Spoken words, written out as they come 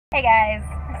Hey guys,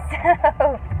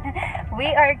 so we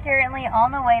are currently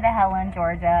on the way to Helen,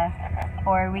 Georgia,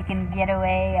 for weekend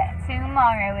getaway.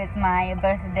 Tomorrow is my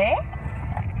birthday.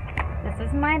 This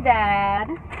is my dad.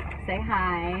 Say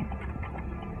hi.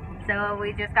 So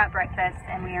we just got breakfast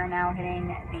and we are now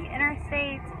hitting the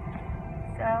interstate.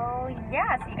 So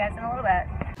yeah, see you guys in a little bit.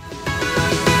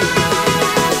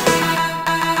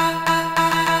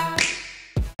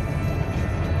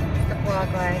 What's the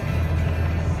vlog like?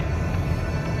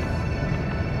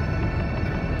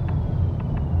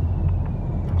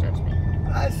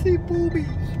 I see boobies.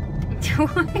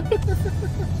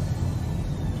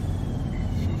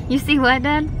 You see what,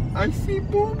 Dad? I see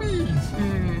boobies.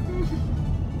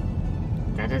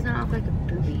 That does not look like a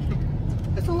booby.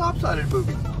 It's a lopsided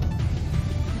booby.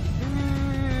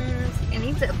 It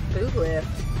needs a boob lift.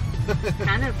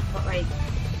 Kind of like,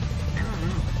 I don't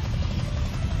know.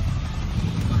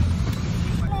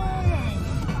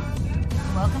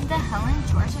 Welcome to Helen,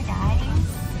 Georgia, guys.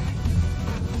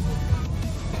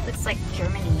 Looks like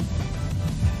Germany.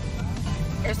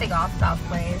 There's the golf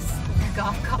place. The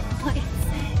golf place.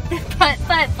 The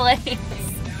putt place.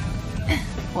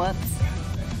 Whoops.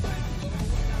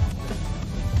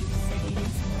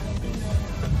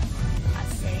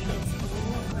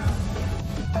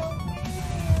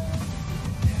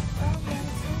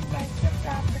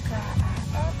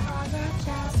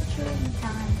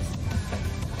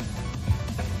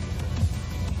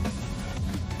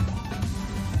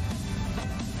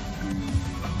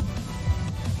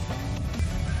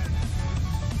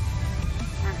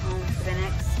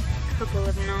 Couple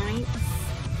of nights.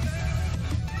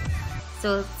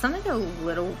 So something a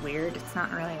little weird, it's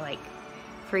not really like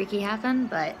freaky happened,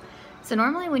 but so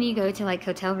normally when you go to like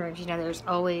hotel rooms, you know, there's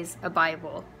always a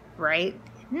Bible, right?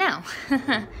 No,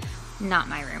 not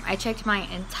my room. I checked my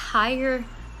entire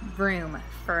room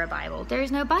for a Bible.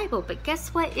 There's no Bible, but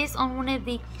guess what is on one of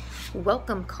the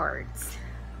welcome cards?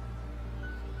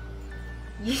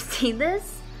 You see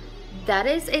this? That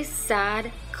is a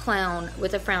sad clown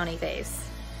with a frowny face.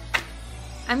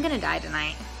 I'm gonna die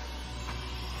tonight.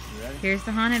 Here's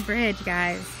the haunted bridge,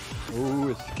 guys. Ooh,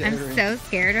 it's scary. I'm so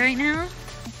scared right now.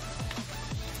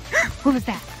 What was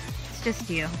that? It's just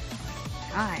you.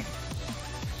 God,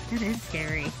 it is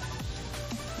scary.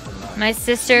 My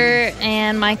sister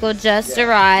and Michael just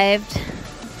arrived.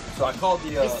 So I called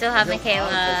the. We still have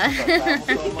Michaela.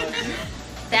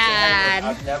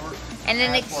 Dad. And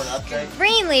an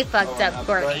extremely fucked up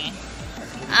Courtney.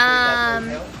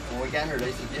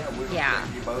 Yeah.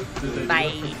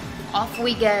 Bye. Off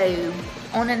we go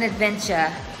on an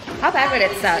adventure. How bad would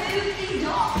it suck?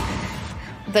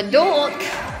 The dork.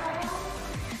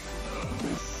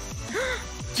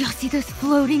 Do y'all see those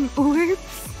floating orbs?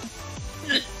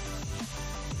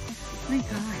 Oh my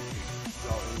god.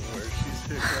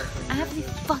 I have these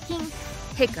fucking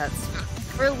hiccups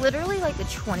for literally like the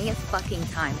 20th fucking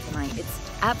time tonight. It's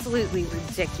absolutely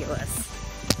ridiculous.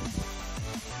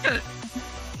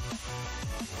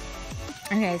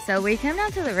 Okay, so we came down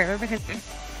to the river because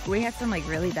we had some like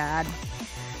really bad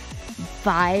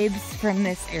vibes from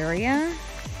this area.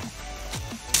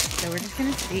 So we're just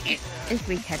gonna see if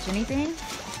we catch anything.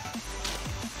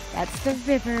 That's the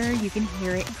river. You can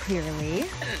hear it clearly.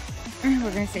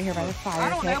 We're gonna sit here by the fire. I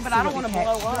don't know, but I don't want to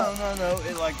blow up. No.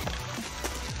 It like.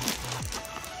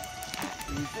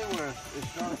 You see where it's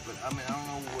sharp, but I mean, I don't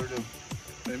know where to.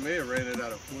 They may have ran it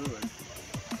out of fluid.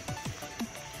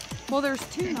 Well, there's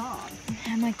two knobs.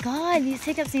 Oh my god, these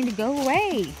hiccups need to go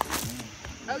away.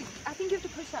 Oh, I think you have to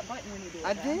push that button when you do it.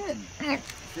 I did.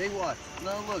 See what?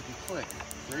 No, look, it clicked.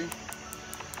 See?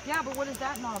 Yeah, but what does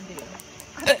that knob do?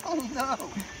 I don't know.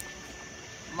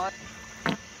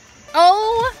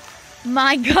 Oh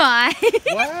my god.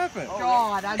 What happened?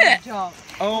 God, I just jumped.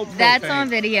 Oh, that's on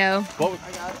video. What?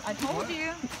 I told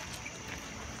you.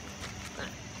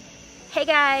 Hey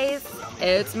guys,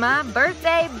 it's my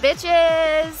birthday,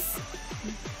 bitches.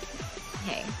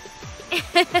 Hey.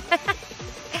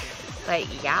 But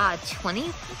yeah,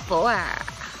 24.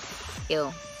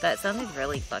 Ew, that sounded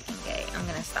really fucking gay. I'm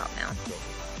gonna stop now.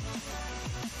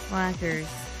 Whackers.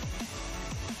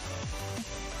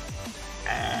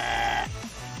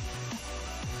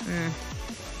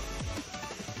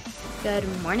 Good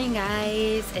morning,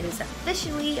 guys. It is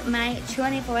officially my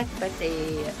 24th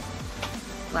birthday.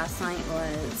 Last night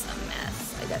was a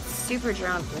mess. I got super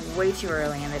drunk way too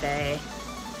early in the day.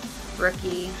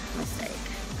 Rookie mistake.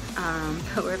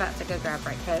 But we're about to go grab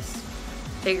breakfast,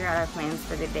 figure out our plans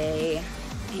for the day,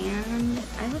 and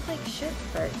I look like shit,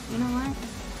 but you know what?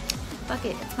 Fuck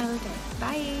it, it's my birthday.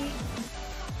 Bye!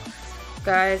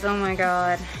 Guys, oh my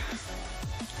god.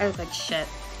 I look like shit.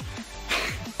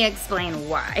 Let me explain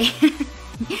why.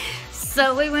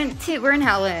 So we're in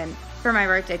Helen for my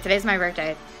birthday. Today's my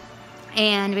birthday.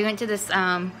 And we went to this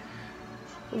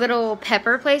little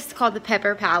pepper place called the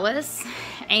Pepper Palace.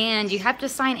 And you have to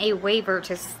sign a waiver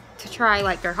to try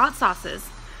like their hot sauces.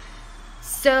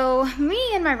 So me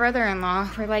and my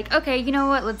brother-in-law were like, okay, you know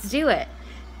what, let's do it.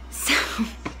 So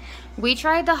we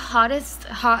tried the hottest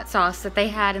hot sauce that they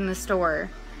had in the store.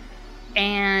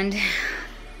 And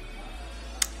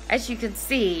as you can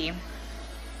see,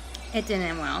 it didn't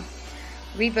end well.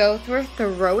 We both were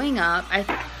throwing up.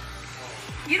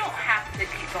 You don't have to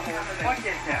keep the whole thing. What is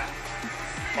that?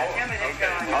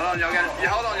 Hold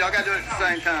on, y'all gotta do it at the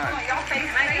same time. Y'all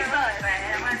face us,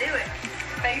 man. I'm gonna do it.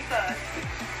 Face us.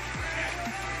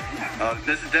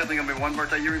 This is definitely gonna be one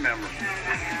birthday you remember.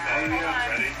 Oh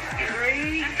yeah,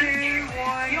 ready? 3, 2,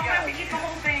 1, you don't have to keep the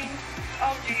whole thing.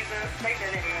 Oh Jesus, they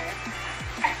did anyway.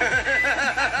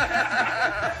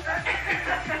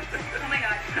 Oh my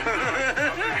God.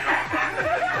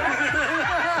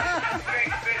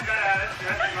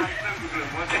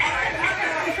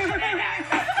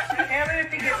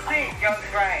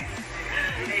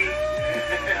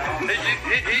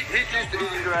 He's used to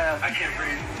eating grass. I can't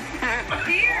breathe.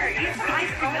 Here, eat some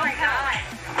ice cream. Oh my God.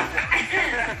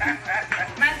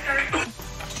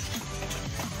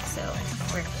 So,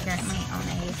 we're currently on a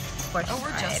horse ride.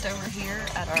 We're just over here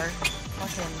at our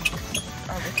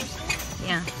liquor store?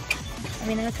 Yeah. I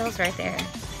mean, the hotel's right there.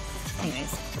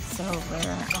 Anyways, so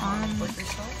we're on liquor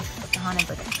store? the haunted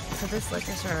liquor. So this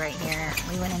liquor store right here,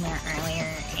 we went in there earlier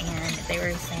and they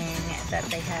were saying that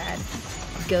they had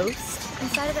ghosts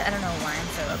inside of it. I don't know why I'm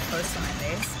so up close to my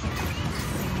face.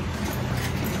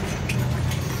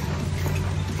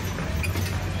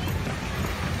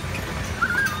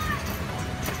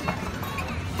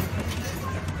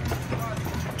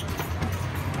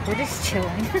 We're just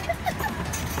chilling.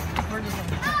 We're just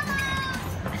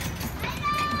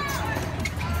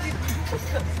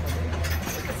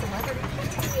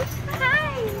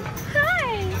Hi!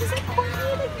 Is it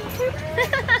quiet?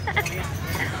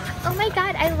 Oh my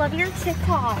God, I love your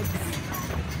TikToks.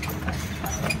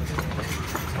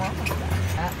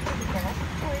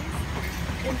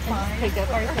 Pick up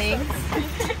our things.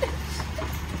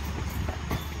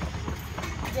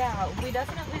 Yeah, we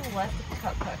definitely left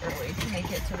Cup Cut early to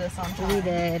make it to this on time. We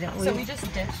did. So we just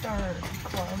ditched our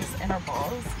clubs and our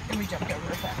balls and we jumped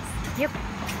over fast. Yep.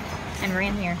 And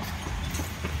ran here.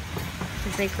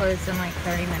 Because they closed in like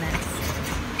 30 minutes.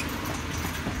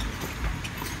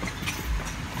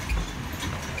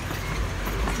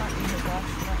 This might be his last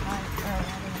night.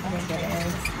 I think it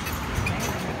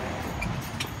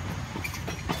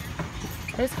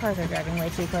is. Those cars are driving way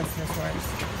too close to the stores.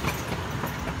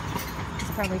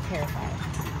 He's probably terrified.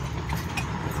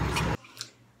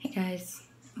 Hey guys.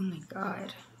 Oh my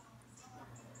God.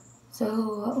 So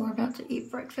we're about to eat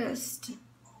breakfast.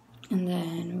 And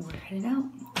then we're headed out.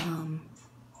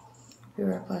 We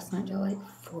were up last night till like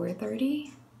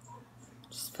 4:30.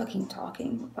 Just fucking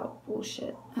talking about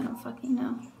bullshit. I don't fucking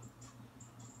know.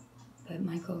 But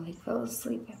Michael like fell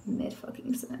asleep mid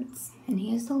fucking sentence. And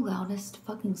he is the loudest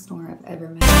fucking snorer I've ever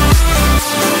met.